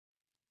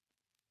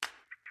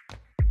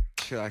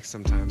feel like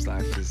sometimes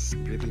life is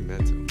really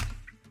mental.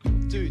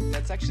 Dude,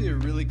 that's actually a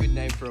really good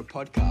name for a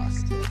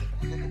podcast.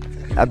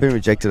 I've been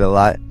rejected a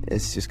lot.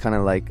 It's just kind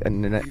of like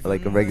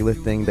a regular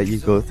thing that you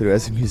go through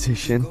as a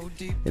musician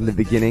in the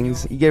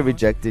beginnings. You get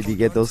rejected, you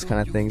get those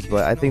kind of things,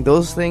 but I think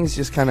those things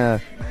just kind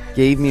of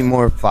gave me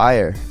more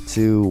fire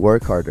to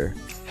work harder.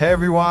 Hey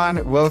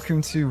everyone,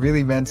 welcome to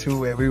Really Mental,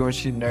 where we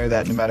want you to know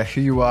that no matter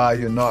who you are,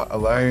 you're not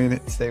alone.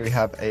 Today we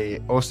have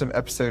an awesome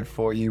episode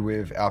for you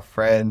with our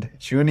friend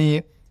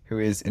Junny, who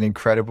is an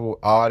incredible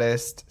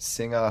artist,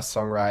 singer,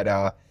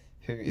 songwriter,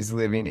 who is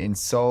living in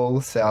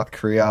Seoul, South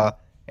Korea,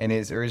 and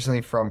is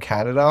originally from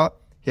Canada.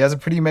 He has a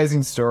pretty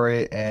amazing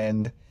story,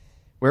 and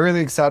we're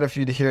really excited for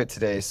you to hear it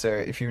today. So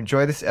if you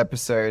enjoy this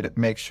episode,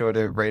 make sure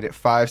to rate it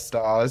 5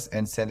 stars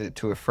and send it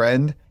to a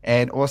friend.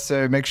 And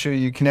also make sure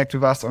you connect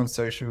with us on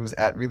socials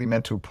at Really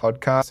Mental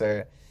Podcast.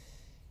 So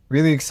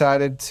really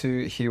excited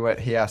to hear what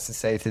he has to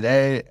say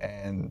today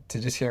and to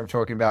just hear him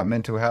talking about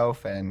mental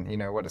health and, you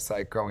know, what it's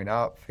like growing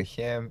up for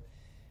him.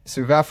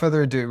 So without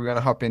further ado, we're going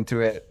to hop into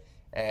it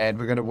and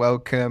we're going to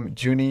welcome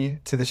Junny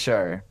to the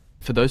show.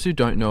 For those who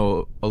don't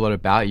know a lot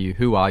about you,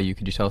 who are you?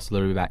 Could you tell us a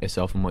little bit about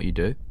yourself and what you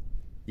do?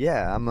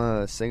 Yeah, I'm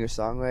a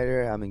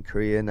singer-songwriter. I'm in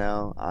Korea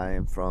now. I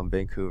am from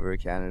Vancouver,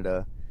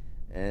 Canada.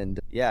 And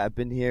yeah, I've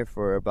been here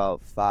for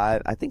about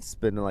 5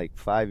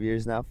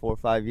 years now, 4 or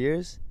 5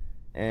 years.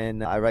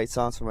 And I write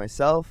songs for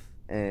myself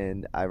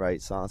and I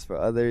write songs for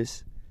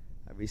others.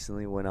 I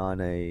recently went on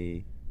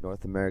a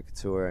North America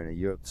tour and a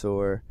Europe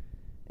tour.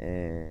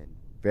 And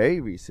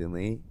very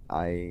recently,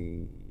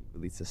 I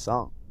released a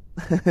song.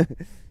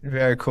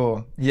 Very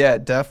cool. Yeah,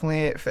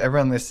 definitely for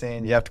everyone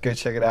listening, you have to go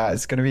check it out.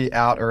 It's going to be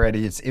out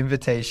already. It's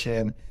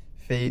Invitation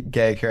feat.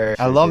 Geico.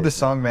 I love the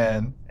song,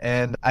 man.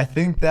 And I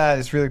think that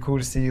it's really cool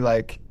to see you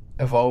like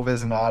evolve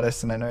as an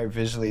artist. And I know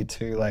visually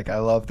too, like I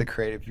love the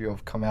creative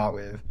you've come out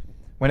with.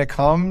 When it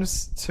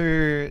comes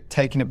to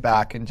taking it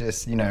back and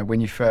just, you know, when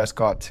you first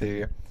got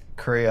to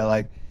Korea,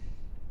 like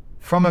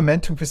from a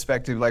mental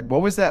perspective, like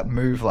what was that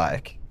move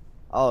like?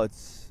 Oh,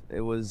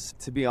 it was,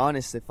 to be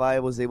honest, if I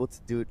was able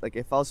to do it, like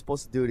if I was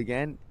supposed to do it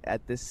again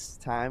at this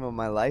time of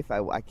my life,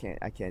 I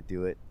can't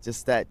do it.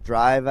 Just that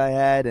drive I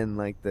had and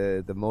like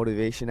the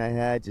motivation I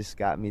had just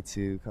got me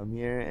to come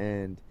here,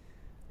 and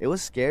it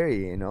was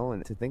scary, you know,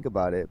 and to think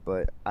about it,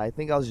 but I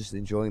think I was just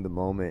enjoying the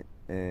moment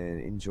and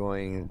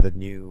enjoying the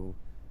new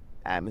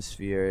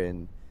atmosphere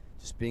and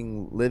just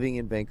living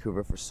in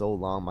Vancouver for so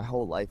long, my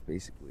whole life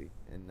basically,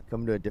 and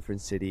coming to a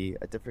different city,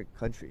 a different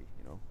country,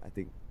 you know, I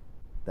think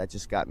that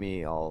just got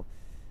me all...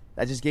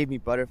 That just gave me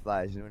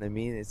butterflies, you know what I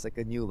mean? It's like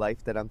a new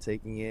life that I'm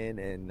taking in,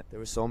 and there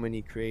were so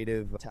many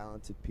creative,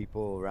 talented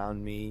people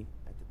around me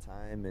at the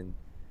time, and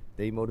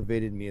they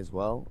motivated me as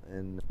well.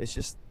 And it's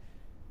just,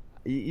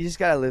 you just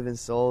gotta live in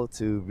Seoul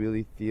to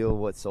really feel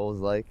what Seoul's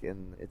like,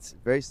 and it's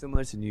very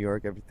similar to New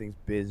York. Everything's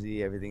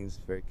busy, everything's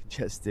very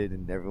congested,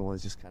 and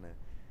everyone's just kind of,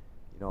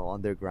 you know,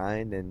 on their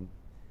grind, and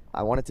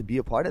I wanted to be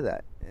a part of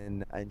that,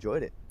 and I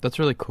enjoyed it. That's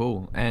really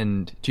cool.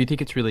 And do you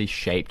think it's really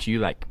shaped you,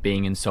 like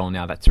being in Seoul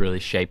now, that's really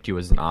shaped you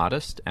as an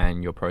artist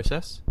and your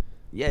process?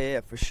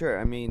 Yeah, for sure.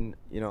 I mean,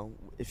 you know,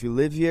 if you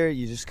live here,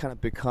 you just kind of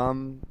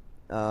become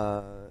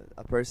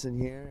a person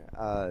here.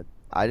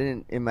 I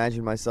didn't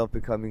imagine myself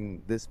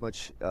becoming this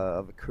much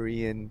of a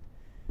Korean,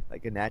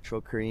 like a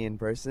natural Korean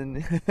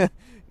person,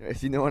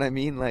 if you know what I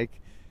mean. Like,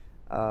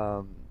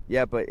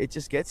 yeah, but it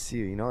just gets to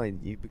you, you know,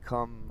 and you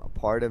become a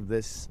part of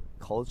this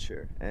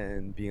culture,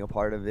 and being a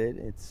part of it,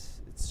 it's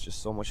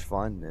just so much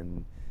fun.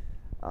 And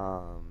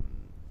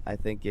I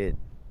think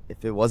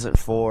if it wasn't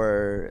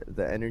for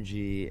the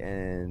energy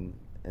and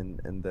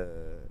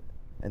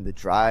the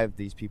drive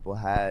these people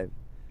had,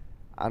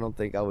 I don't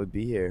think I would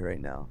be here right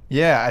now.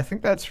 Yeah, I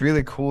think that's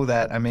really cool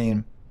that, I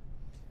mean,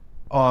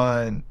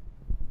 on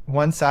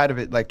one side of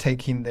it, like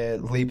taking the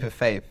leap of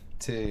faith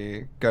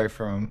to go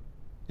from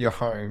your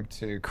home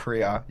to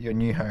Korea, your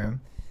new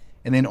home,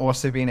 and then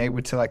also being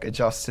able to like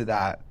adjust to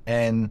that.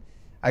 And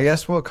I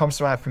guess what comes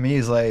to mind for me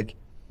is like,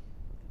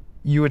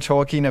 you were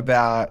talking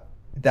about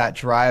that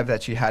drive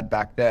that you had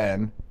back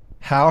then.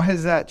 How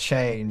has that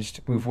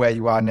changed with where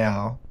you are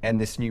now and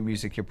this new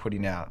music you're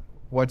putting out?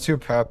 What's your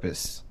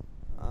purpose?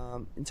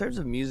 In terms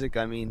of music,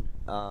 I mean,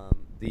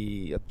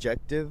 the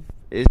objective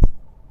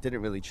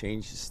didn't really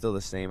change. It's still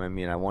the same. I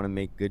mean, I want to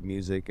make good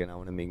music, and I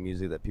want to make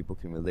music that people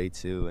can relate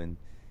to and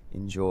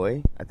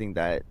enjoy. I think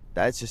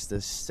that's just a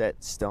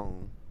set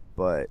stone.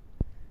 But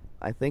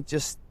I think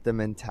just the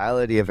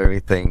mentality of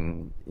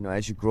everything, you know,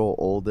 as you grow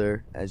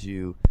older, as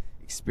you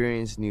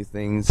experience new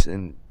things,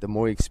 and the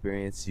more you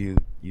experience, you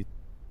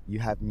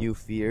have new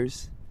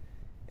fears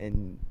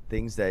and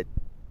things that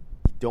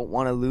you don't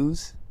want to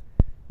lose.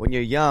 When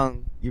you're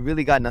young, you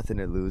really got nothing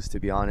to lose, to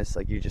be honest.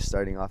 Like, you're just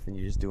starting off and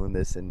you're just doing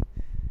this, and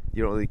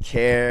you don't really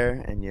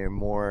care, and you're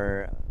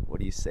more, what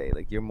do you say?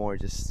 Like, you're more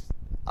just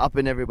up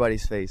in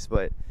everybody's face.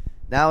 But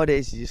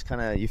nowadays, you just kind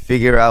of, you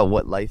figure out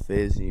what life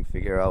is, and you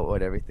figure out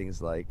what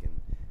everything's like. And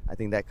I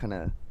think that kind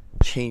of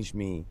changed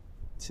me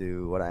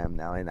to what I am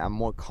now. And I'm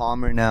more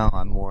calmer now.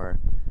 I'm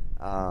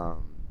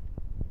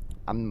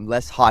I'm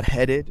less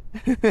hot-headed,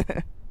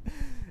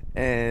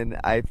 and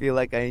I feel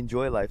like I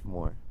enjoy life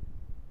more.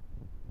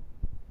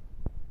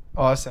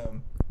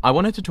 Awesome. I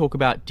wanted to talk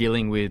about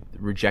dealing with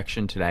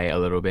rejection today a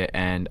little bit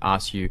and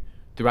ask you,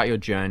 throughout your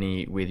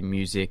journey with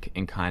music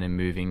and kind of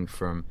moving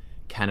from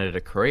Canada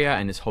to Korea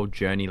and this whole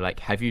journey,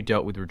 like, have you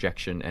dealt with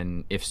rejection?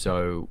 And if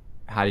so,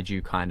 how did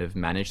you kind of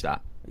manage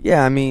that?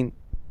 Yeah, I mean,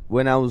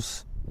 when I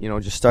was,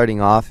 just starting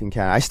off in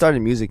Canada, I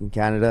started music in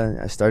Canada.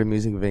 I started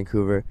music in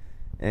Vancouver.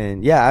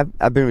 And yeah,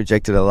 I've been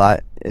rejected a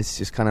lot. It's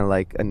just kind of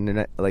like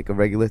a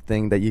regular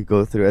thing that you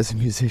go through as a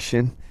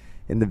musician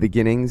in the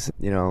beginnings.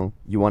 You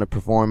want to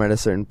perform at a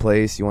certain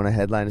place, you want to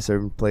headline a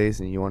certain place,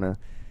 and you want to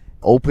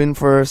open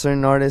for a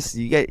certain artist.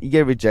 You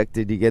get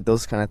rejected, you get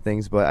those kind of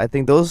things. But I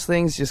think those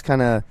things just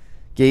kind of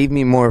gave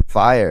me more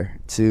fire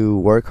to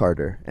work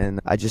harder.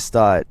 And I just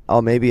thought,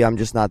 oh, maybe I'm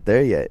just not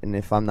there yet. And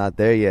if I'm not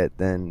there yet,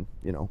 then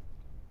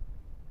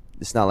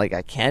it's not like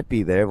I can't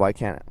be there. Why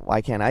can't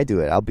I do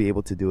it? I'll be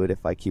able to do it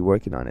if I keep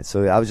working on it.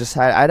 So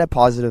I had a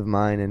positive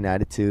mind and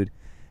attitude,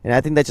 and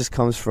I think that just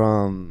comes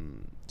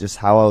from just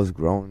how I was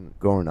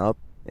growing up,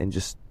 and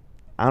just,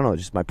 I don't know,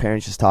 just my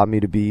parents just taught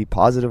me to be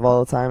positive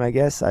all the time, I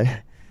guess.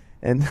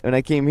 And when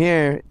I came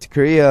here to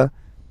Korea,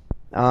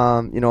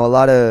 a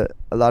lot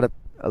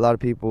of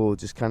people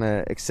just kind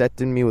of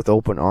accepted me with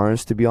open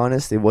arms. To be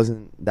honest, it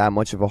wasn't that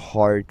much of a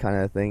hard kind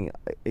of thing,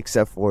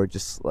 except for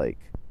just like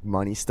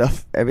money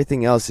stuff.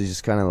 Everything else is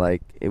just kind of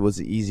like, it was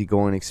an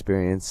easygoing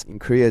experience. In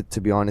Korea,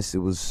 to be honest,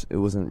 there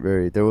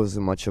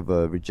wasn't much of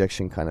a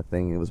rejection kind of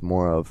thing. It was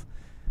more of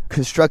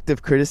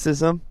constructive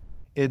criticism.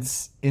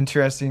 It's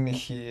interesting to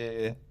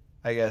hear,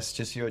 I guess,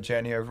 just your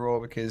journey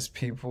overall, because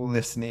people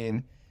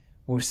listening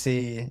will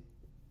see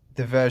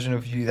the version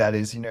of you that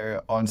is,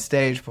 on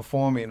stage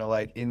performing, or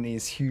like in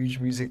these huge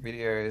music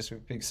videos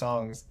with big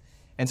songs.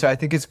 And so I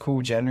think it's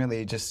cool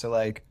generally just to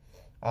like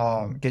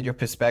get your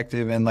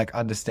perspective and like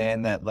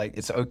understand that like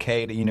it's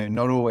okay to,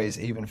 not always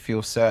even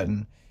feel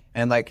certain.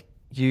 And like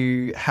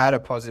you had a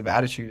positive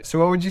attitude. So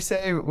what would you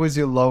say was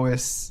your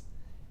lowest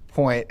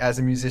point as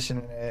a musician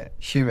and a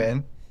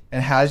human,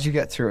 and how did you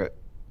get through it?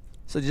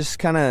 So just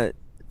kind of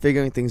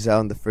figuring things out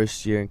in the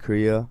first year in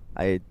Korea.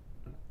 I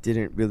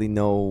didn't really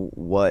know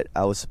what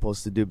I was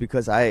supposed to do,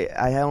 because I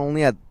had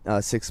only had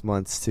 6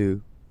 months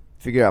to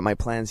figure out my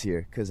plans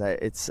here, because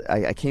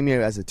I came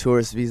here as a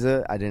tourist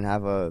visa. I didn't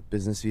have a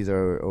business visa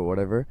or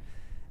whatever,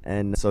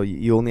 and so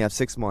you only have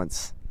 6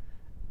 months,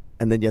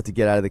 and then you have to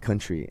get out of the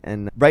country.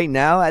 And right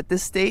now at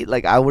this state,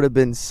 like, I would have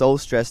been so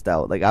stressed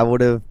out, like I would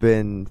have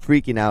been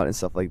freaking out and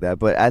stuff like that.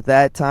 But at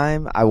that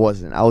time I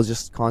wasn't. I was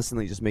just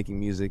constantly just making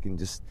music and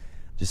just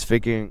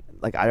figuring,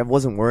 like, I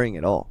wasn't worrying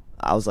at all.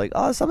 I was like,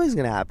 oh, something's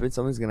gonna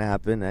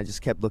happen. And I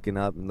just kept looking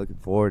up and looking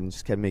forward and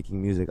just kept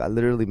making music. I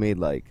literally made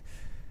like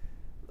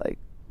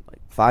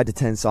 5 to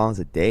 10 songs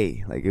a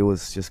day. Like, it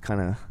was just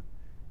kind of,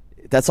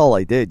 that's all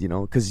I did,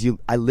 because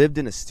I lived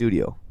in a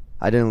studio.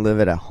 I didn't live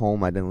at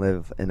home. I didn't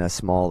live in a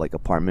small like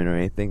apartment or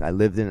anything. I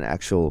lived in an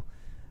actual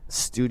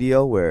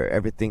studio where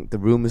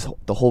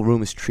the whole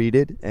room is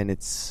treated, and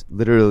it's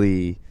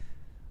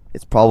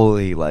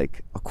probably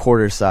like a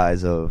quarter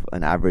size of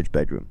an average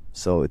bedroom.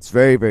 So it's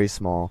very, very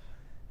small.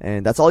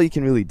 And that's all you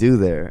can really do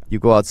there. You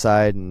go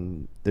outside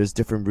and there's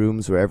different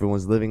rooms where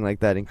everyone's living like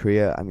that in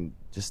Korea. I mean,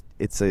 just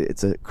it's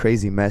a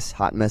crazy mess,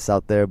 hot mess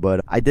out there. But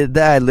I did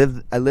that.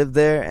 I lived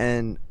there,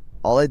 and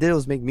all I did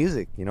was make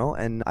music,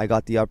 and I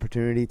got the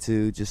opportunity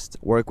to just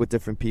work with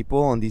different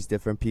people, and these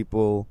different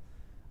people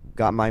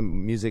got my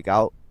music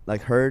out,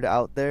 like, heard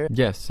out there.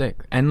 Yeah,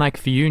 sick. And like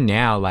for you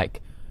now,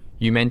 like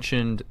you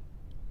mentioned,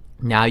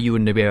 now you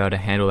wouldn't be able to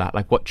handle that.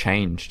 Like, what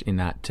changed in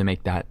that to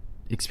make that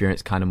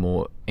experience kind of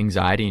more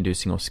anxiety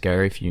inducing or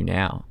scary for you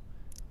now?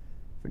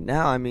 For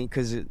now, I mean,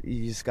 because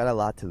you just got a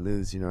lot to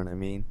lose, you know what I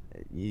mean?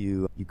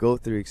 You go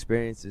through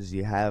experiences,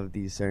 you have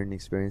these certain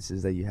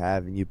experiences that you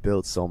have, and you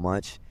build so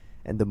much.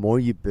 And the more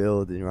you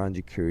build around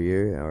your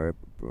career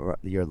or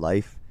your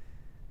life,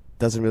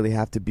 doesn't really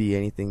have to be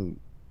anything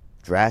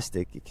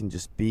drastic. It can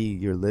just be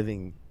you're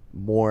living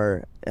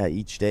more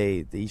each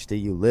day. Each day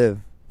you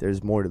live,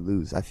 there's more to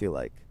lose. I feel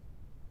like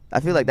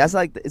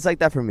it's like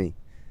that for me.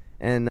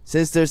 And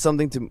since there's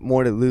something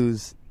more to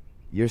lose,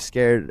 you're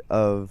scared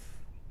of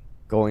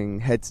going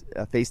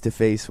face to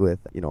face with,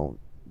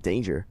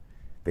 danger,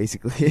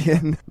 basically.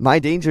 And my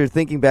danger,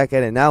 thinking back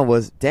at it now,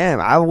 was,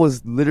 damn, I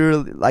was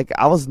literally, like,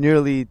 I was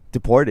nearly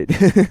deported.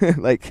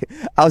 Like,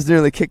 I was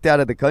nearly kicked out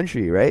of the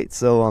country, right?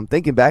 So I'm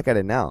thinking back at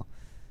it now.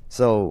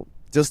 So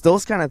just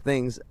those kind of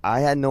things,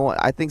 I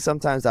think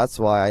sometimes that's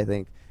why I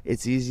think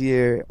it's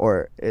easier,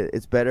 or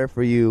it's better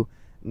for you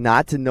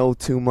not to know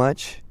too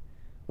much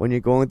when you're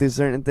going through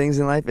certain things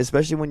in life,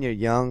 especially when you're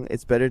young.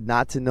 It's better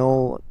not to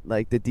know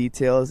like the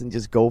details and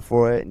just go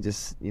for it and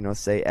just,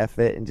 say F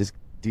it and just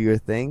do your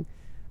thing.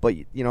 But,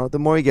 the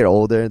more you get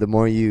older, the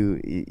more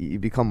you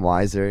become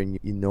wiser, and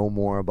you know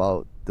more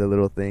about the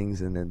little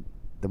things. And then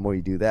the more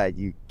you do that,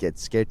 you get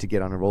scared to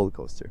get on a roller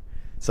coaster.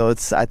 So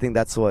I think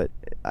that's why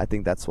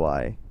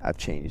I've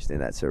changed in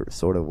that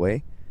sort of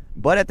way.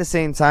 But at the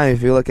same time,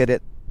 if you look at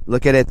it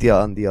look at it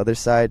on the other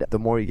side. The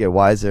more you get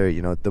wiser,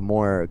 you know, the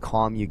more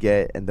calm you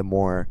get, and the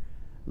more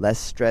less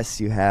stress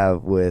you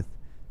have with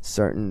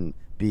certain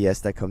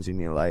BS that comes in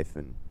your life.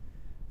 And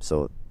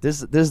so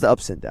there's the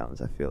ups and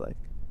downs, I feel like.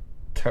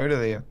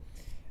 Totally.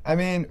 I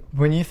mean,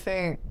 when you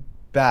think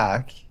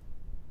back,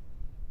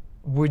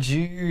 would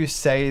you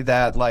say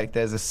that like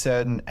there's a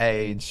certain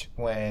age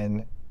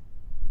when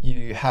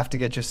you have to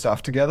get your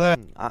stuff together?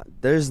 I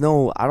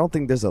don't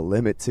think there's a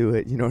limit to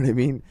it. You know what I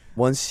mean?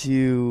 Once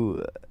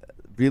you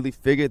really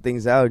figure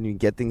things out and you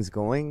get things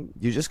going,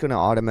 you're just going to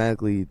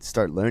automatically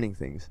start learning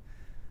things.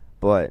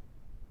 But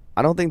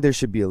I don't think there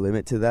should be a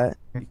limit to that.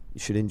 You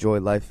should enjoy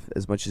life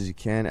as much as you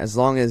can, as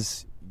long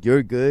as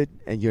you're good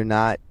and you're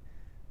not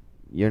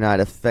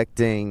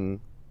affecting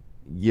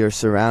your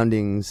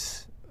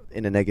surroundings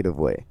in a negative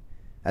way.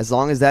 As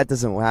long as that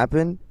doesn't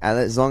happen, and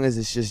as long as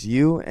it's just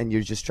you and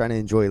you're just trying to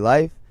enjoy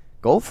life,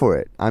 go for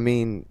it. I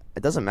mean,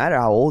 it doesn't matter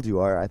how old you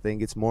are. I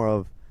think it's more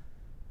of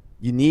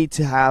you need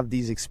to have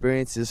these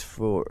experiences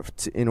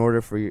in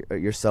order for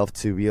yourself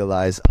to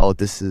realize, oh,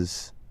 this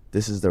is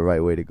the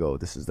right way to go.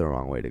 This is the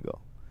wrong way to go.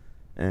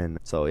 And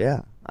so,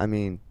 yeah, I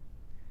mean,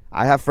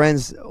 I have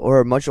friends who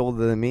are much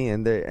older than me,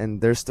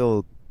 and they're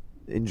still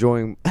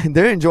enjoying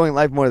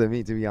life more than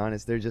me, to be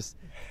honest. They're just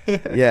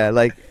yeah,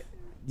 like,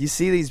 you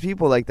see these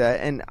people like that,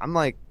 and I'm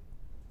like,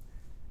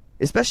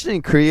 especially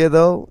in Korea,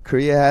 though.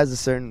 Korea has a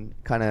certain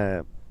kind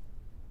of,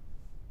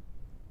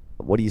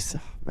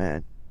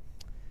 man,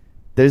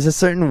 there's a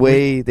certain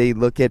way they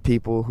look at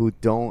people who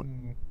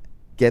don't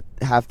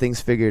have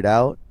things figured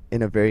out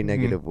in a very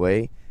negative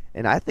way.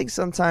 And I think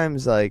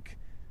sometimes, like,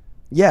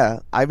 yeah,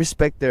 I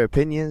respect their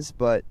opinions,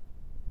 but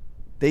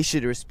they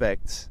should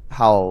respect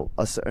how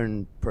a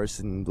certain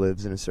person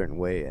lives in a certain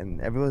way,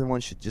 and everyone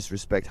should just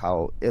respect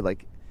how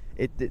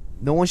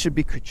no one should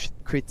be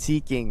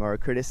critiquing or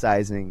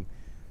criticizing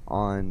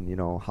on, you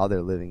know, how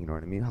they're living, you know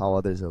what I mean, how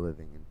others are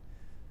living. And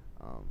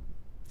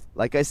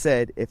like I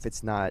said, if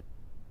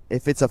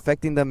it's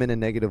affecting them in a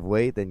negative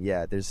way, then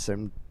yeah, there's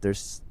something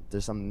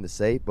to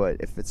say. But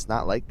if it's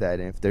not like that,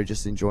 and if they're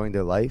just enjoying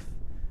their life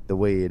the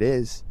way it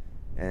is,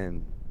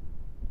 and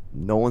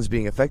no one's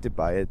being affected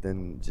by it,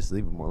 then just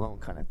leave them alone,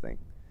 kind of thing.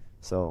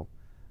 So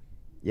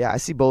yeah, I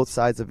see both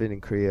sides of it in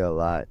Korea a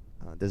lot.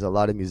 There's a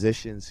lot of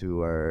musicians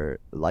who are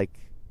like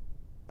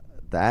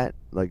that,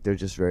 like they're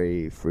just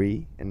very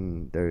free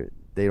and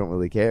they don't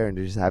really care and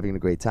they're just having a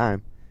great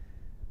time.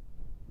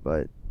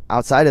 But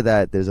outside of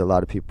that, there's a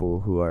lot of people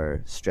who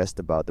are stressed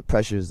about the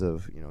pressures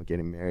of, you know,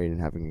 getting married and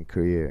having a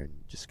career, and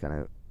just kind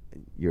of,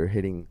 you're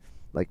hitting,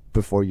 like,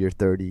 before you're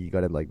 30, you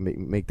gotta like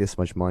make this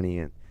much money,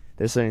 and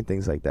there's certain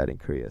things like that in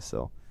Korea.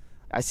 So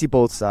I see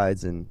both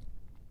sides, and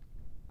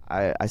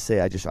I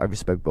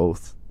respect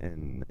both,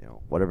 and, you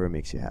know, whatever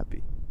makes you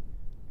happy.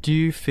 Do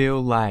you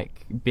feel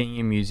like being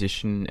a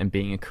musician and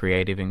being a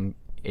creative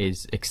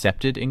is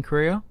accepted in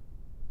Korea?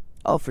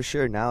 Oh, for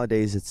sure.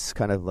 Nowadays, it's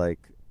kind of like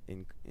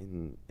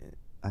in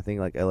I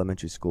think, like,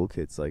 elementary school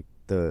kids, like,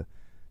 the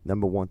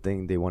number one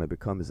thing they want to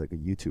become is like a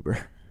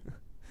YouTuber.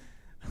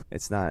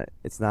 It's not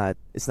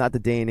the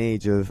day and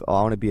age of, oh,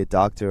 I want to be a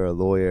doctor or a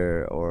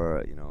lawyer,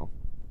 or you know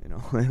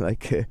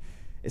like,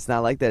 it's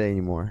not like that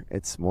anymore.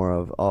 It's more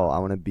of, oh, I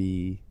want to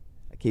be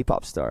a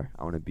K-pop star.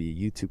 I want to be a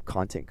YouTube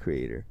content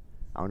creator.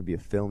 I want to be a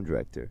film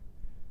director.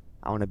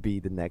 I want to be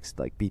the next,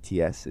 like,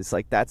 BTS. It's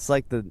like that's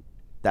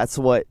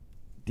what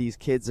these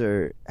kids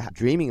are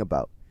dreaming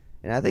about,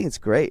 and I think it's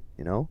great.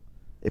 You know,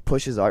 it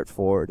pushes art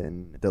forward,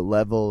 and the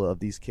level of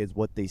these kids,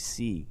 what they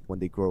see when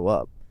they grow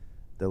up,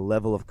 the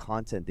level of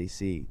content they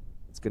see,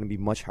 it's going to be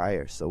much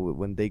higher. So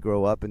when they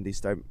grow up and they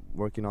start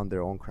working on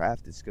their own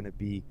craft, it's going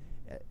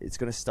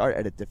to start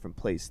at a different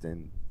place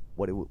than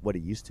what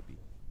it used to be.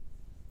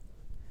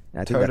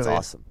 And I think that's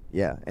awesome.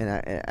 Yeah,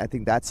 and I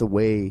think that's a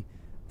way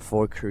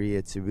for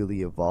Korea to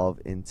really evolve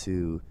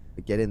into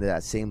get into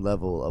that same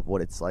level of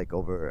what it's like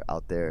over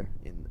out there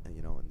in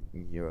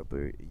Europe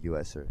or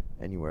US or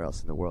anywhere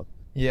else in the world.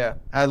 Yeah,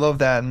 I love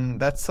that, and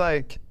that's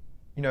like,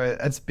 you know,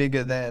 it's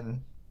bigger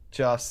than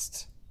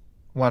just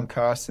one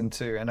person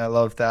too. And I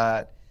love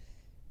that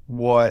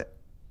what,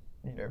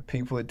 you know,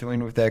 people are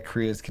doing with their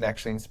careers can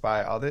actually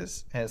inspire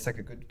others, and it's like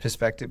a good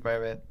perspective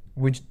moment.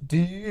 Do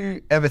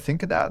you ever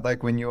think of that,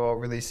 like when you're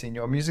releasing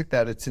your music,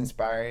 that it's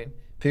inspiring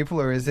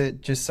people, or is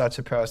it just such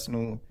a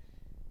personal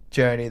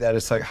journey that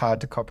it's like hard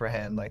to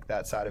comprehend, like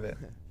that side of it?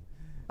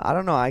 I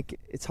don't know.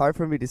 It's hard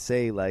for me to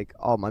say, like,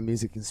 oh, my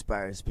music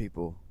inspires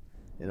people.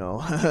 You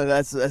know,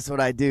 that's what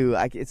I do.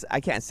 I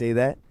can't say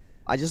that.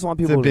 I just want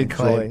people to enjoy.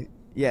 Claim.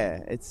 Yeah,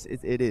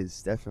 it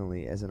is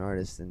definitely, as an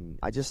artist, and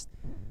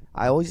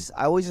I always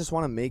just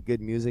want to make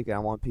good music, and I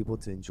want people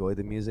to enjoy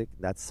the music.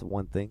 That's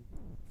one thing,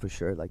 for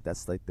sure. Like,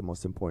 that's like the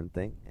most important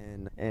thing,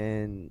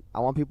 and I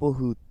want people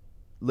who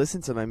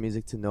listen to my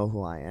music to know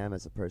who I am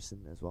as a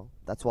person as well.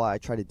 That's why I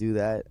try to do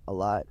that a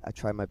lot. I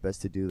try my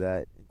best to do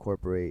that,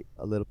 incorporate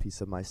a little piece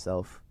of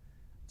myself,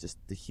 just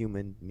the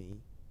human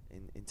me,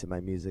 into my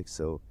music.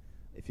 So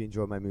if you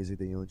enjoy my music,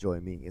 then you'll enjoy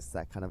me. It's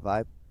that kind of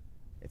vibe.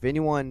 if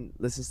anyone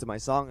listens to my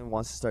song and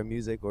wants to start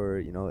music, or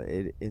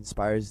it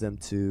inspires them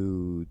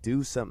to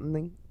do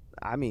something,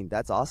 I mean,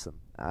 that's awesome.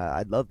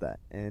 I'd love that,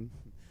 and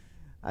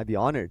I'd be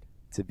honored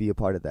to be a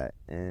part of that.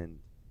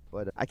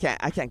 But I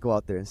can't go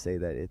out there and say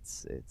that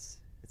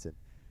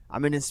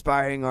I'm an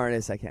inspiring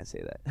artist. I can't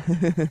say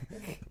that.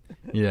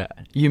 Yeah.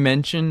 You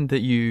mentioned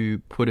that you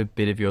put a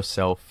bit of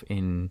yourself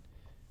in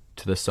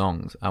to the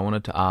songs. I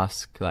wanted to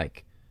ask,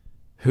 like,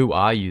 who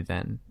are you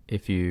then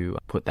if you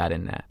put that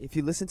in there? If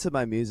you listen to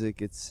my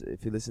music,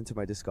 if you listen to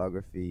my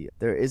discography,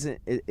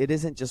 it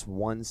isn't just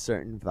one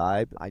certain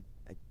vibe. I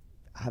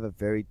have a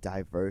very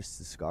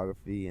diverse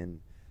discography, and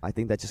I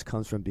think that just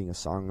comes from being a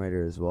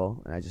songwriter as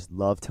well. And I just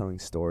love telling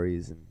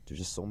stories, and there's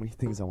just so many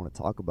things I want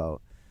to talk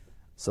about.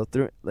 So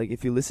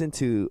if you listen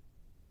to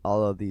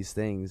all of these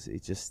things,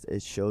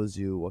 it shows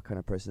you what kind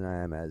of person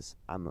I am. As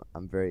I'm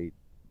very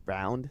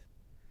round.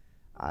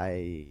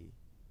 I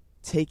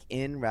take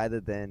in rather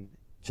than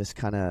just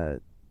kind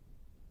of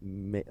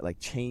like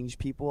change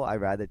people. I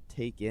rather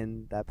take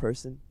in that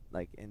person,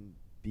 like, and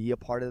be a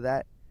part of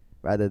that,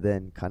 rather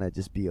than kind of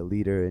just be a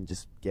leader and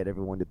just get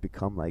everyone to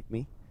become like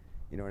me.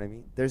 You know what I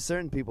mean? There's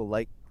certain people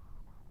like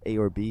A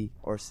or B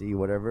or C,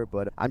 whatever,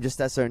 but I'm just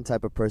that certain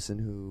type of person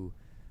who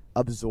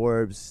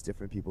absorbs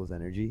different people's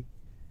energy.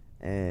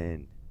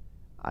 And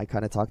I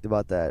kind of talked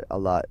about that a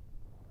lot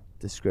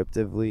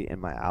descriptively in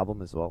my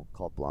album as well,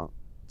 called Blanc.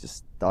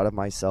 Just thought of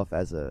myself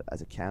as a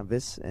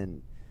canvas,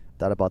 and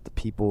thought about the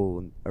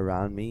people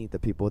around me, the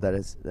people that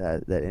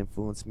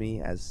influence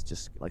me, as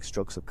just like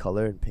strokes of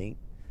color and paint,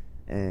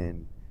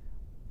 and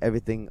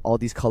everything, all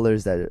these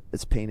colors that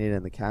is painted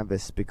in the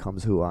canvas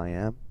becomes who I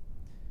am.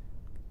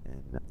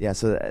 And yeah,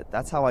 so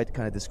that's how I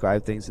kind of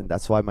describe things, and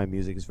that's why my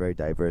music is very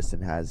diverse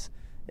and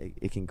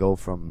it can go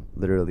from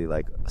literally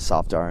like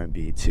soft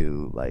R&B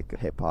to like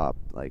hip hop,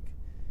 like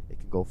it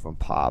can go from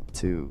pop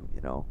to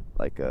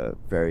like a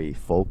very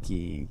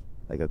folky,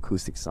 like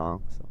acoustic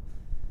song. So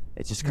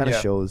it just kind of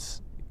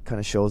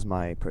shows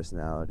my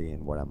personality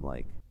and what I'm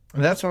like.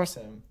 That's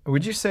awesome.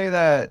 Would you say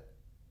that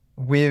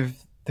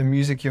with the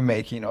music you're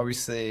making,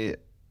 obviously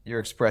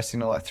you're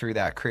expressing a lot through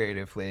that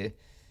creatively,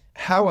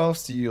 how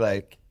else do you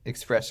like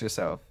express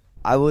yourself?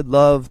 I would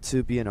love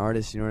to be an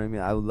artist, you know what I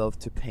mean? I would love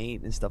to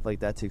paint and stuff like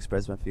that to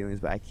express my feelings,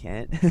 but I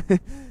can't.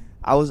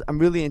 I'm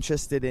really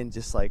interested in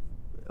just like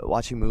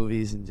watching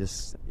movies and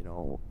just,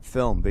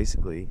 film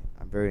basically.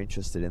 I'm very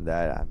interested in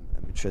that. I'm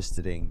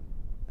interested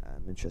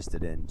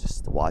in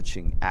just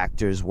watching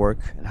actors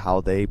work and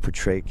how they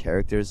portray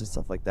characters and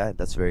stuff like that.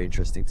 That's very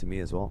interesting to me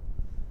as well.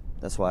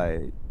 That's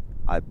why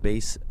I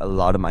base a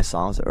lot of my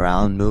songs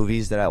around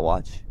movies that I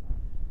watch.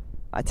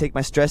 I take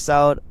my stress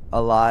out a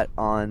lot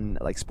on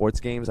like sports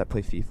games. I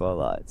play FIFA a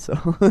lot, so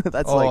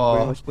that's like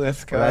pretty much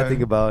what I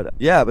think about.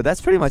 Yeah, but that's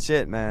pretty much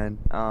it, man.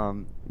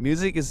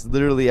 Music is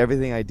literally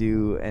everything I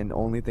do, and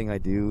only thing I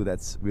do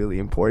that's really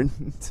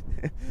important,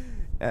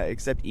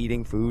 except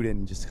eating food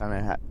and just kind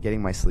of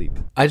getting my sleep.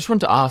 I just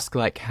want to ask,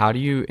 like, how do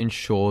you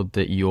ensure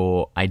that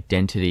your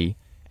identity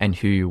and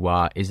who you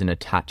are isn't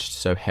attached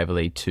so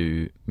heavily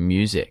to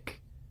music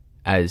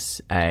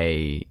as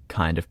a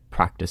kind of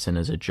practice and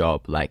as a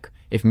job? Like,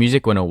 if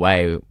music went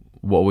away,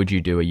 what would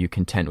you do? Are you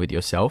content with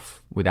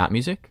yourself without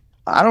music?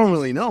 I don't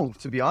really know,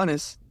 to be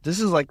honest. This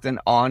is like an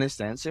honest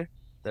answer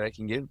that I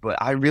can give,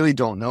 but I really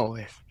don't know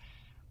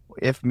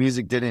if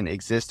music didn't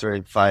exist, or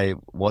if I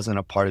wasn't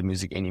a part of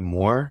music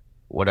anymore,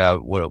 what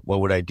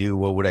would I do?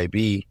 What would I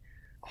be?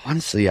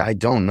 Honestly, I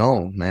don't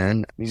know,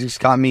 man. Music's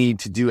got me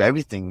to do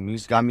everything.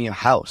 Music got me a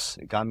house.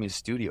 It got me a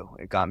studio.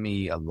 It got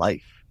me a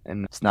life.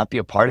 And to not be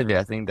a part of it,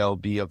 I think it'll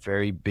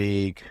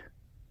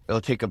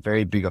take a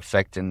very big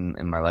effect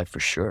in my life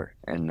for sure.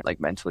 And like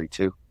mentally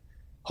too.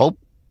 Hope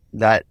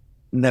that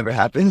never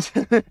happens.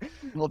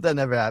 Hope that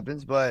never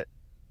happens. But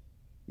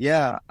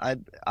yeah,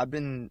 I've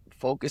been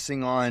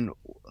focusing on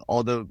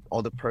all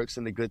the perks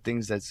and the good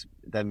things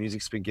that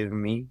music's been giving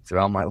me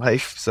throughout my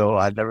life. So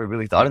I've never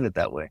really thought of it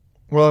that way.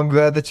 Well, I'm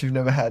glad that you've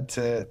never had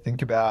to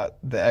think about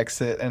the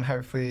exit, and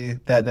hopefully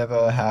that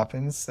never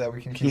happens, so that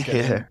we can keep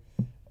getting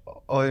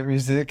all the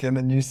music and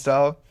the new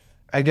stuff.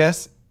 I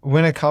guess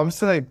when it comes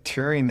to like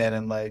touring then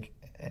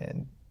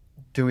and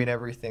doing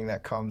everything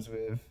that comes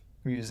with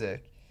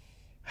music,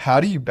 how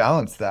do you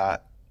balance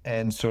that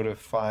and sort of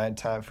find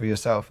time for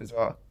yourself as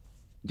well?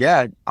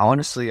 Yeah,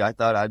 honestly, I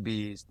thought I'd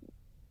be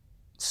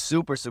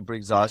super, super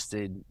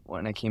exhausted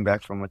when I came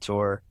back from a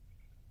tour.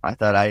 I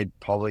thought I'd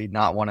probably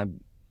not want to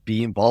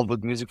be involved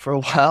with music for a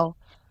while,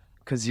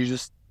 because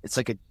it's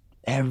like a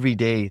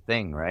everyday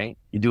thing, right?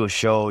 You do a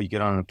show, you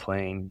get on a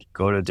plane,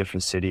 go to a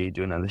different city,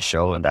 do another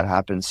show, and that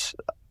happens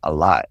a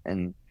lot.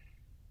 And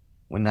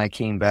when I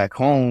came back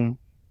home,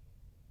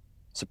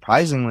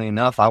 surprisingly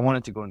enough, I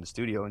wanted to go in the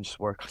studio and just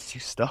work on new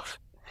stuff.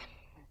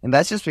 And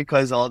that's just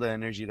because all the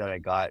energy that I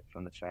got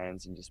from the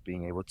fans, and just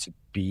being able to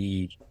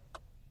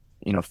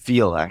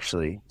feel,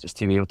 actually, just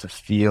to be able to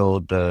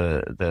feel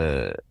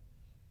the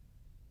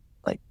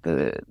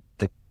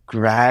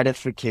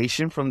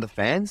gratification from the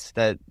fans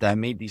that I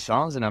made these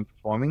songs and I'm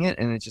performing it,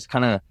 and it just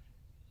kind of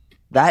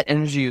that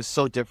energy is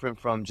so different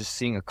from just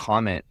seeing a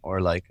comment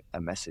or like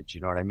a message.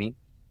 You know what I mean?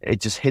 It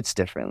just hits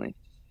differently,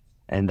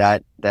 and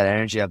that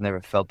energy I've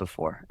never felt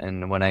before.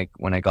 And when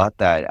I got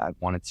that, I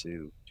wanted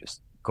to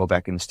just go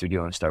back in the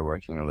studio and start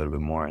working a little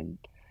bit more,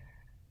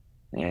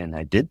 and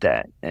I did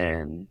that,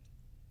 and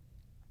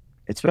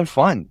it's been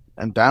fun.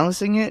 And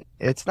balancing it,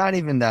 it's not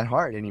even that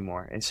hard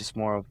anymore. It's just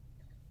more of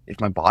if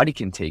my body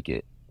can take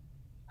it.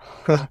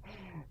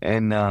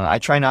 And I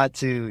try not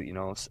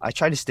to, I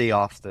try to stay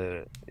off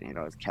the,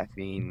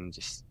 caffeine and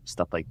just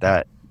stuff like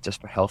that,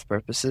 just for health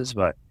purposes.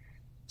 But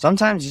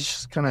sometimes you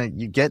just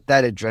you get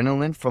that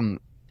adrenaline from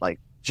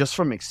just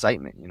from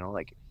excitement,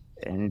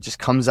 and it just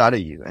comes out of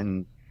you.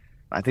 And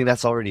I think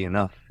that's already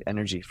enough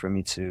energy for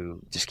me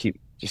to just keep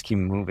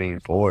moving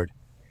forward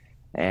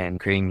and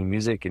creating new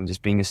music and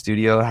just being in a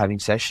studio, having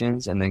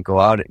sessions, and then go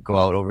out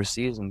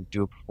overseas and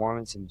do a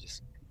performance and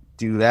just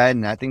do that.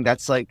 And I think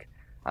that's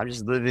I'm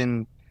just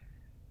living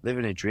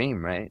a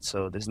dream, right?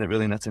 So there's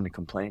really nothing to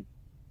complain.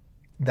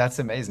 That's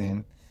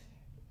amazing.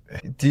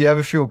 Do you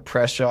ever feel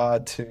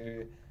pressure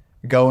to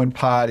go and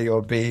party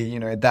or be,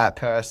 that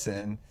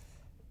person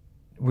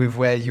with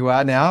where you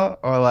are now?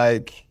 Or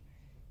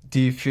do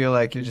you feel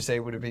like you're just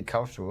able to be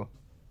comfortable?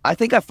 I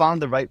think I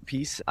found the right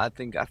piece. I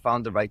think I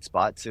found the right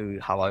spot to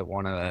how I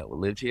want to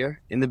live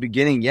here. In the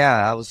beginning,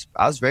 yeah, I was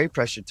very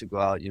pressured to go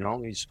out.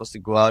 You're supposed to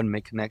go out and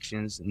make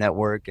connections,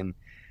 network, and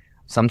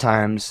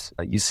sometimes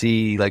you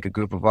see a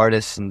group of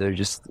artists and they're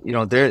just,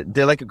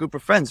 they're like a group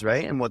of friends,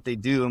 right? And what they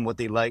do and what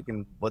they like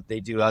and what they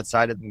do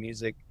outside of the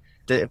music.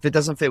 If it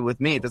doesn't fit with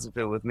me, it doesn't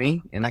fit with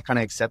me, and I kind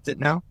of accept it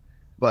now.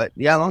 But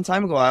yeah, a long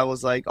time ago, I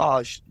was like,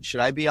 oh,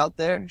 should I be out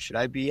there? Should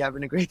I be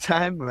having a great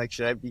time?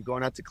 Should I be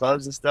going out to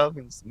clubs and stuff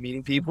and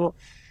meeting people?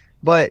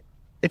 But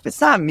if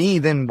it's not me,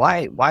 then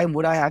why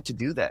would I have to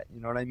do that? You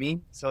know what I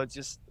mean? So it's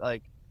just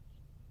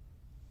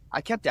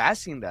I kept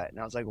asking that, and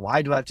I was like,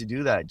 why do I have to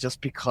do that?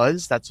 Just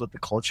because that's what the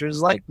culture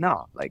is like?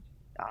 No,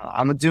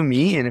 I'm gonna do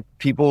me, and if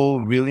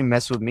people really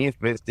mess with me,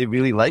 if they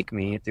really like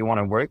me, if they want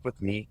to work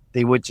with me,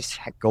 they would just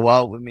go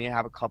out with me and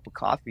have a cup of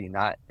coffee,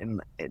 not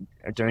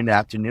during the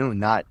afternoon,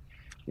 not,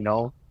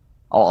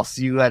 I'll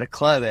see you at a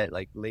club at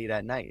late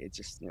at night. It's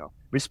just,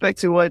 respect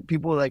to what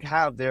people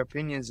have their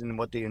opinions and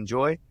what they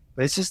enjoy,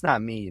 but it's just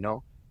not me,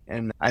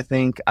 And I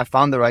think I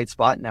found the right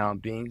spot now,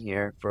 being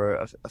here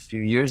for a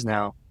few years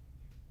now.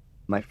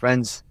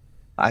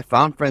 I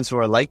found friends who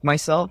are like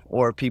myself,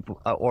 or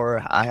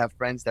I have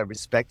friends that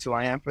respect who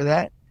I am for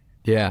that.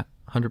 Yeah,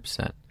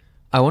 100%.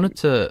 I wanted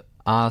to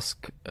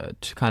ask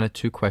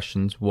two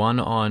questions. One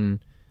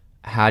on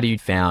how do you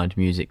found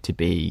music to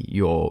be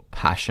your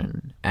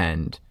passion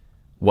and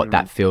what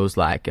that feels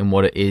like and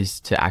what it is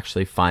to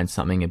actually find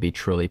something and be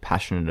truly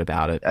passionate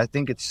about it. I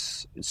think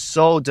it's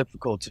so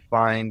difficult to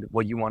find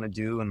what you want to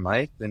do in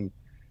life, and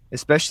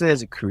especially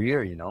as a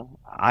career,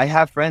 I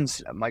have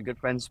friends, my good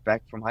friends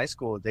back from high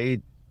school, they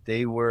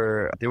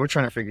were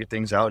trying to figure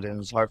things out, and it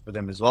was hard for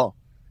them as well.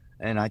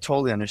 And I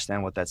totally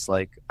understand what that's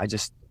like.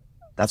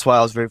 That's why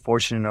I was very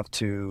fortunate enough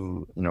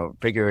to,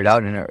 figure it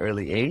out in an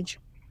early age.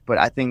 But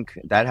I think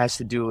that has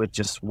to do with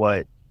just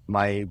what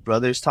my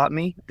brothers taught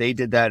me. They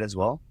did that as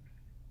well.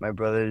 My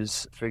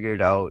brothers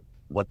figured out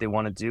what they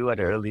want to do at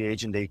an early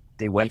age, and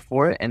they went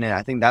for it. And then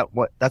I think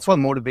that's what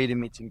motivated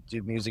me to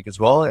do music as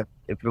well. If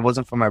it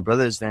wasn't for my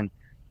brothers, then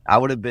I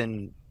would have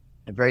been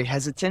very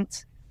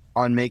hesitant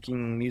on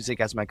making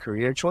music as my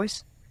career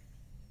choice.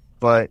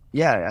 But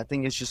yeah, I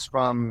think it's just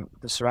from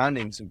the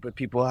surroundings, but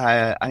people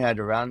I had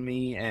around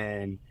me,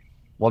 and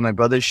what my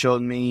brothers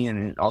showed me,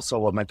 and also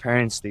what my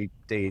parents they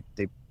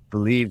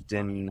believed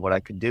in what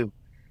I could do.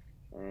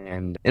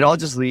 And it all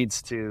just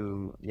leads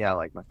to,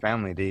 my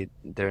family.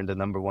 They're the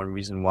number one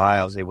reason why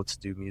I was able to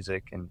do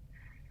music, and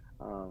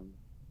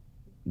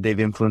they've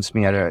influenced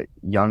me at a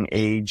young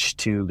age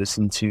to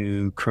listen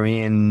to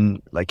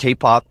Korean,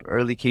 K-pop,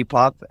 early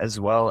K-pop, as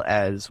well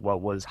as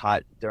what was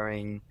hot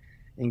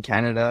in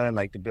Canada and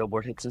the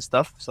Billboard hits and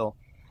stuff. So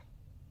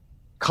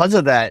because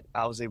of that,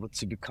 I was able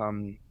to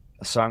become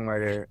a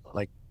songwriter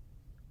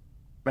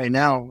right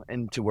now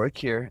and to work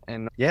here.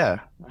 And yeah,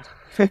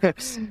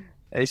 it's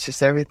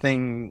just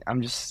everything.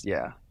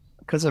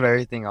 Because of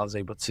everything I was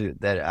able to,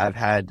 that I've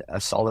had a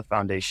solid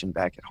foundation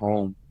back at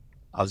home.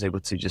 I was able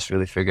to just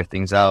really figure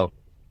things out.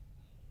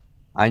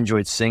 I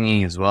enjoyed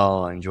singing as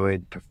well. I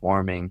enjoyed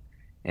performing.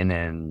 And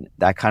then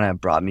that kind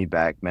of brought me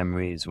back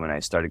memories when I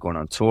started going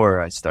on tour.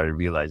 I started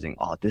realizing,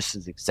 oh, this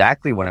is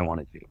exactly what I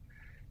want to do.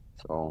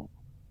 So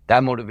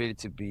that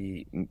motivated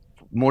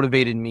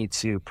me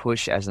to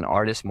push as an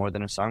artist more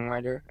than a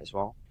songwriter as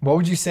well. What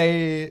would you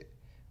say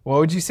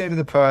to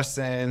the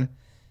person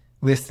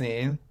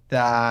listening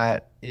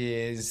that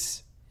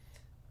is,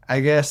 I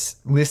guess,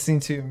 listening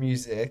to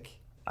music?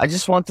 I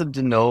just want them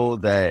to know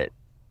that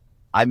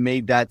I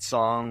made that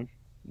song,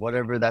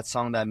 whatever that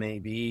song that may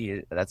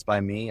be, that's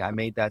by me. I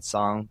made that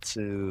song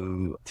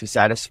to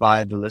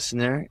satisfy the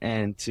listener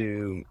and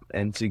to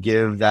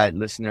give that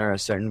listener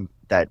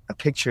a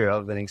picture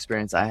of an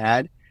experience I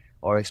had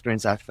or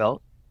experience I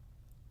felt.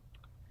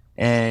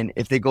 And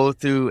if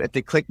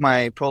they click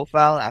my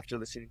profile after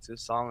listening to the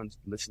song and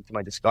listen to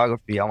my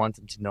discography, I want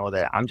them to know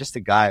that I'm just a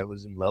guy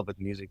who's in love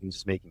with music and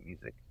just making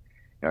music.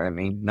 You know what I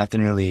mean?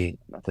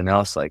 Nothing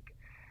else. Like,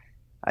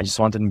 I just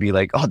want them to be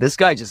like, oh, this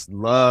guy just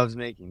loves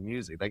making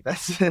music. Like,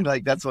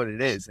 that's what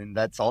it is, and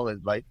that's all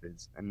his life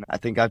is. And I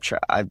think I've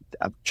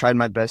tried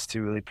my best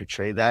to really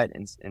portray that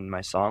in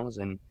my songs.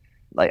 And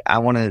like, I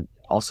want to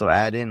also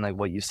add in like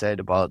what you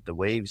said about the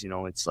waves. You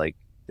know, it's like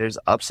there's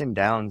ups and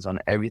downs on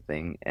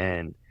everything,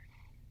 and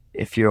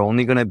if you're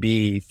only gonna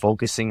be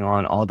focusing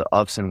on all the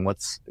ups and what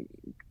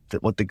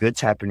the good's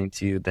happening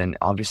to you, then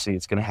obviously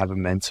it's gonna have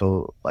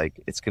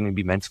it's gonna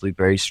be mentally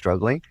very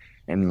struggling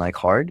and like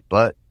hard.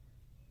 But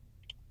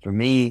for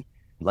me,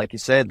 like you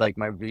said, like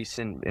my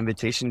recent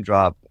invitation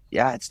drop,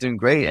 yeah, it's doing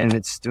great and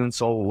it's doing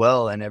so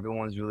well and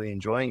everyone's really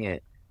enjoying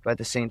it. But at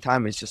the same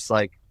time, it's just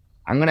like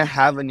I'm gonna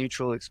have a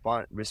neutral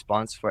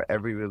response for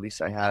every release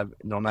I have,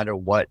 no matter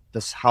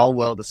how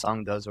well the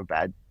song does or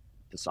bad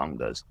the song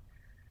does.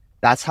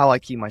 That's how I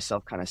keep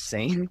myself kind of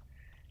sane.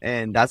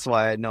 And that's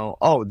why I know,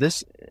 oh,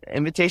 this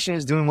invitation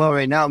is doing well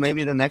right now.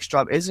 Maybe the next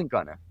drop isn't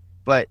gonna.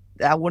 But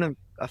that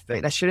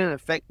shouldn't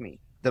affect me.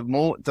 The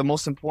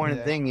most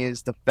important thing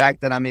is the fact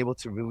that I'm able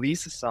to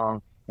release a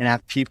song and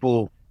have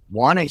people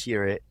want to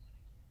hear it,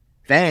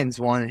 fans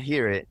want to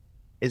hear it,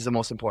 is the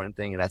most important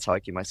thing. And that's how I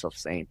keep myself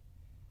sane.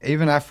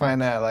 Even I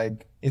find that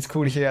like it's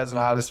cool to hear as an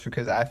artist,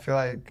 because I feel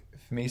like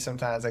for me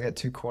sometimes I get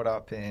too caught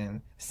up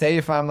in, say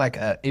if I'm like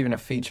even a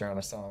feature on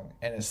a song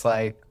and it's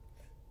like,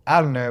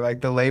 I don't know,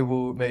 like the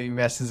label maybe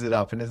messes it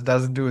up and it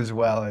doesn't do as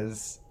well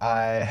as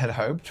I had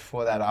hoped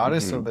for that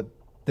artist or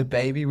the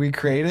baby we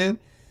created.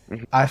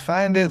 I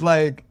find it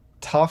like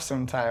tough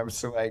sometimes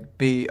to like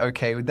be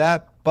okay with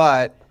that.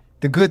 But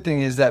the good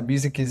thing is that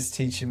music is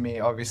teaching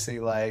me obviously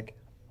like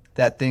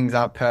that things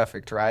aren't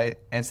perfect, right?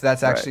 And so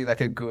that's actually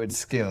like a good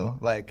skill.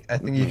 Like I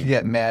think you can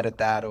get mad at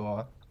that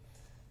or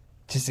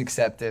just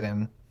accept it.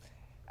 And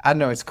I don't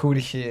know, it's cool to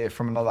hear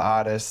from another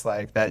artist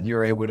like that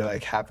you're able to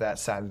like have that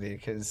sanity,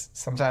 because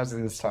sometimes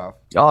it is tough.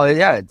 Oh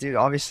yeah, dude,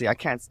 obviously I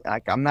can't,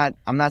 like, I'm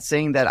not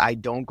saying that I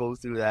don't go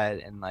through that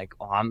and like,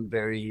 oh, I'm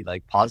very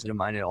like positive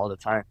minded all the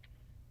time.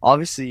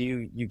 Obviously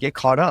you get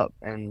caught up,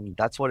 and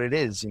that's what it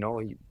is, you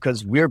know,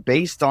 because we're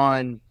based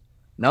on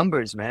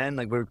numbers, man.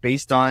 Like we're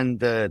based on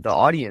the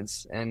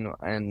audience and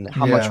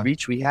how much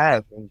reach we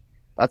have, and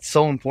that's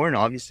so important.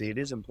 Obviously it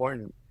is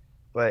important,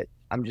 but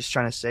I'm just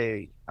trying to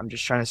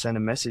send a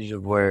message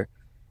of where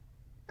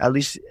at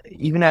least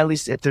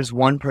if there's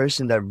one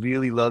person that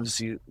really loves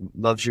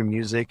your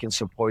music and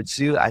supports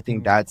you, I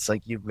think that's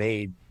like you've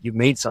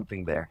made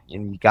something there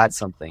and you got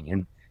something.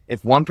 And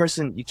if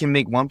you can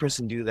make one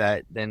person do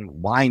that,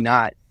 then why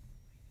not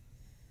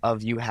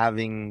of you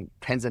having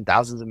tens and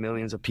thousands of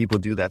millions of people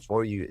do that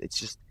for you? It's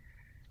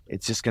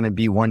just going to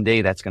be one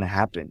day that's going to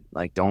happen.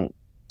 Like, don't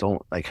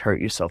like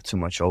hurt yourself too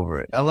much over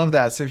it. I love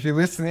that. So if you're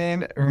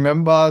listening,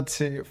 remember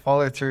to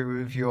follow through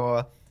with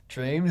your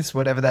dreams,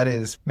 whatever that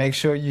is. Make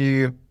sure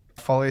you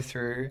follow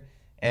through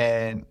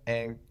and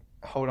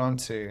hold on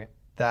to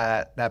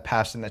that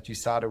passion that you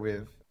started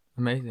with.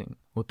 Amazing.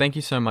 Well, thank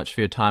you so much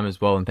for your time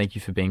as well, and thank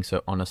you for being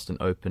so honest and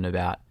open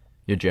about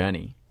your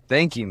journey.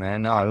 Thank you,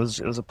 man. No, it was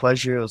a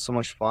pleasure. It was so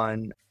much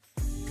fun.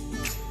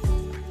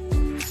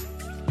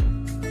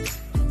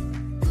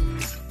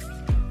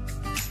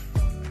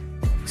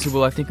 So,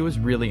 well, I think it was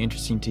really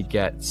interesting to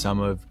get some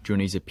of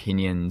Junny's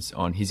opinions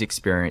on his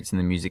experience in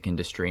the music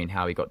industry and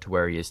how he got to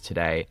where he is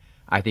today.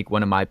 I think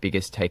one of my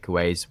biggest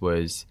takeaways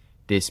was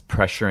this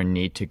pressure and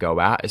need to go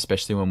out,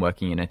 especially when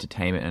working in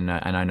entertainment. And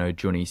I know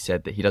Junny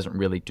said that he doesn't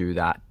really do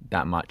that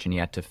much, and he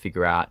had to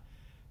figure out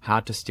how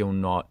to still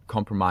not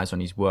compromise on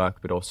his work,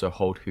 but also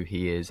hold who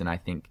he is. And I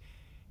think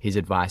his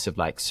advice of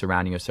like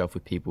surrounding yourself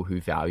with people who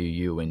value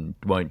you and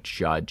won't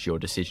judge your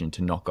decision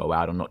to not go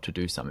out or not to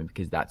do something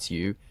because that's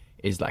you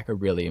is like a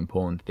really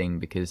important thing,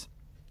 because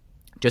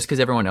just because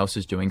everyone else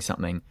is doing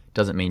something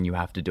doesn't mean you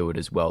have to do it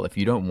as well. If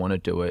you don't want to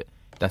do it,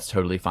 that's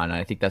totally fine. And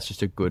I think that's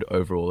just a good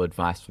overall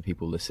advice for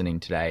people listening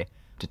today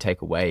to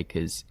take away,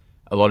 because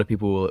a lot of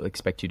people will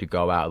expect you to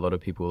go out. A lot of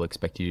people will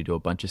expect you to do a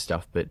bunch of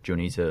stuff, but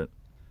Junny's a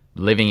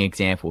living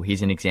example.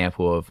 He's an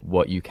example of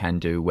what you can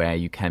do, where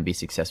you can be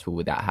successful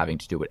without having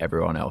to do what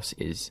everyone else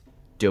is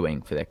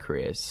doing for their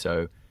careers.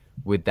 So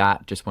with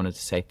that, just wanted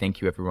to say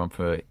thank you everyone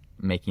for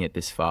making it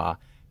this far.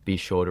 Be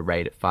sure to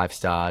rate it 5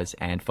 stars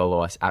and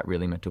follow us at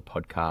Really Mental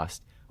Podcast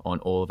on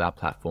all of our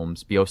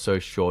platforms. Be also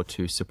sure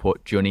to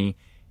support Junny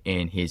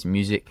in his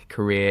music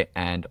career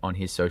and on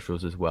his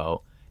socials as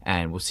well.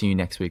 And we'll see you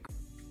next week.